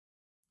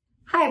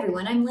Hi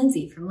everyone, I'm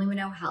Lindsay from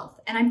Lumino Health,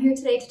 and I'm here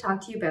today to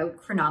talk to you about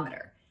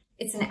Cronometer.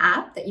 It's an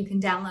app that you can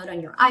download on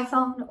your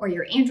iPhone or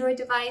your Android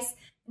device,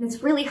 and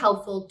it's really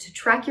helpful to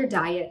track your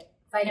diet,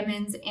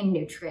 vitamins, and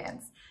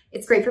nutrients.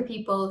 It's great for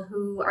people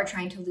who are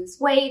trying to lose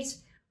weight,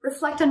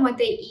 reflect on what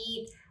they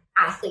eat,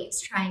 athletes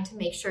trying to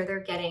make sure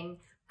they're getting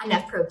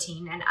enough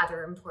protein and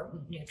other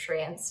important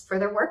nutrients for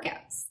their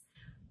workouts.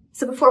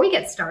 So before we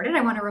get started,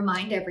 I want to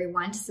remind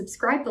everyone to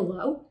subscribe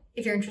below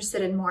if you're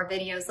interested in more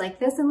videos like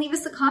this, and leave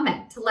us a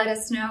comment to let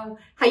us know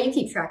how you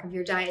keep track of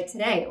your diet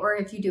today, or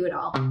if you do it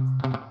all.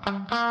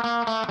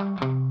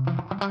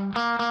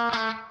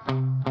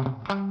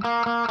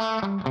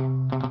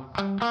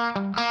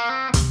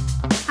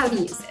 How to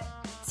use it.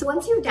 So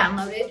once you've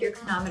downloaded your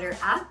Cronometer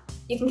app,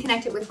 you can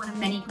connect it with one of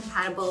many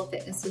compatible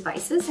fitness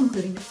devices,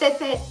 including the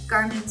Fitbit,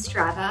 Garmin,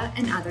 Strava,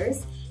 and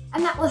others.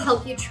 And that will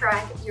help you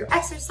track your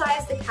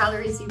exercise, the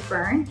calories you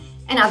burn,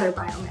 and other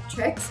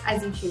biometrics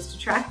as you choose to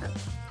track them.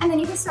 And then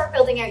you can start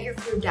building out your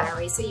food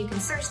diary. So you can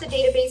search the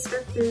database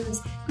for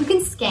foods, you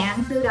can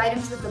scan food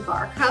items with the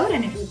barcode,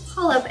 and it will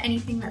pull up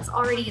anything that's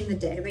already in the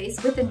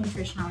database with the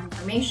nutritional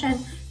information.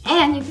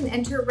 And you can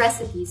enter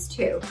recipes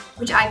too,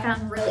 which I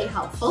found really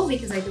helpful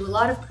because I do a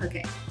lot of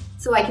cooking.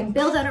 So I can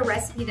build out a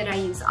recipe that I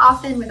use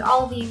often with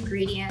all the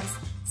ingredients,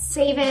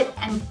 save it,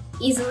 and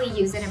easily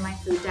use it in my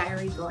food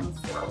diary going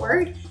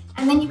forward.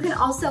 And then you can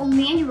also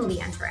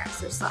manually enter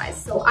exercise.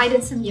 So I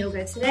did some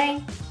yoga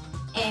today,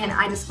 and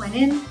I just went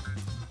in,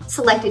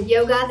 selected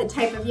yoga, the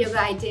type of yoga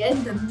I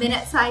did, the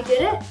minutes I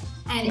did it,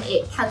 and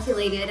it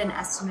calculated an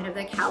estimate of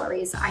the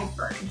calories I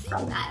burned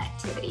from that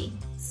activity.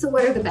 So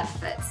what are the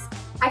benefits?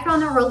 I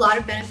found there were a lot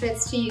of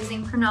benefits to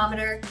using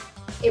Cronometer.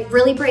 It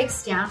really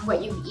breaks down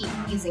what you've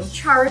eaten using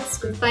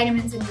charts with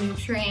vitamins and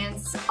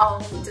nutrients all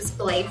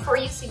displayed for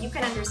you, so you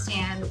can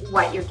understand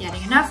what you're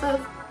getting enough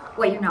of,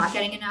 what you're not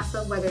getting enough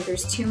of, whether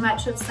there's too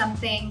much of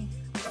something.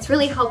 It's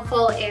really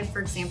helpful if, for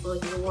example,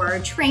 you're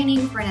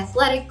training for an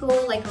athletic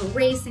goal like a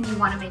race and you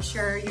want to make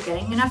sure you're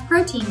getting enough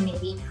protein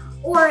maybe.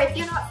 Or if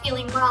you're not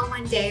feeling well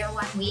one day or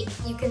 1 week,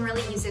 you can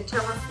really use it to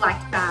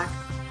reflect back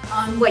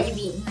on what you've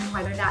eaten and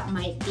whether that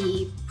might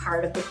be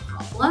part of the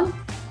problem.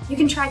 You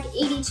can track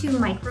 82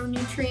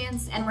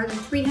 macronutrients and more than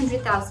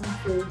 300,000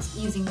 foods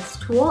using this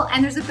tool,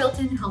 and there's a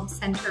built-in help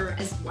center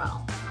as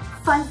well.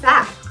 Fun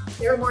fact,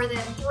 there are more than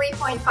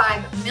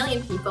 3.5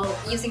 million people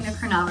using the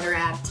Cronometer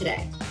app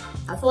today.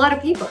 That's a lot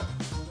of people.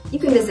 You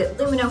can visit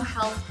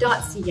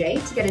luminohealth.ca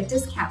to get a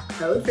discount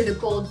code for the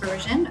gold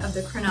version of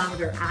the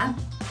Cronometer app.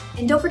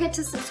 And don't forget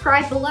to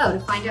subscribe below to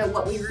find out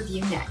what we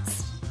review next.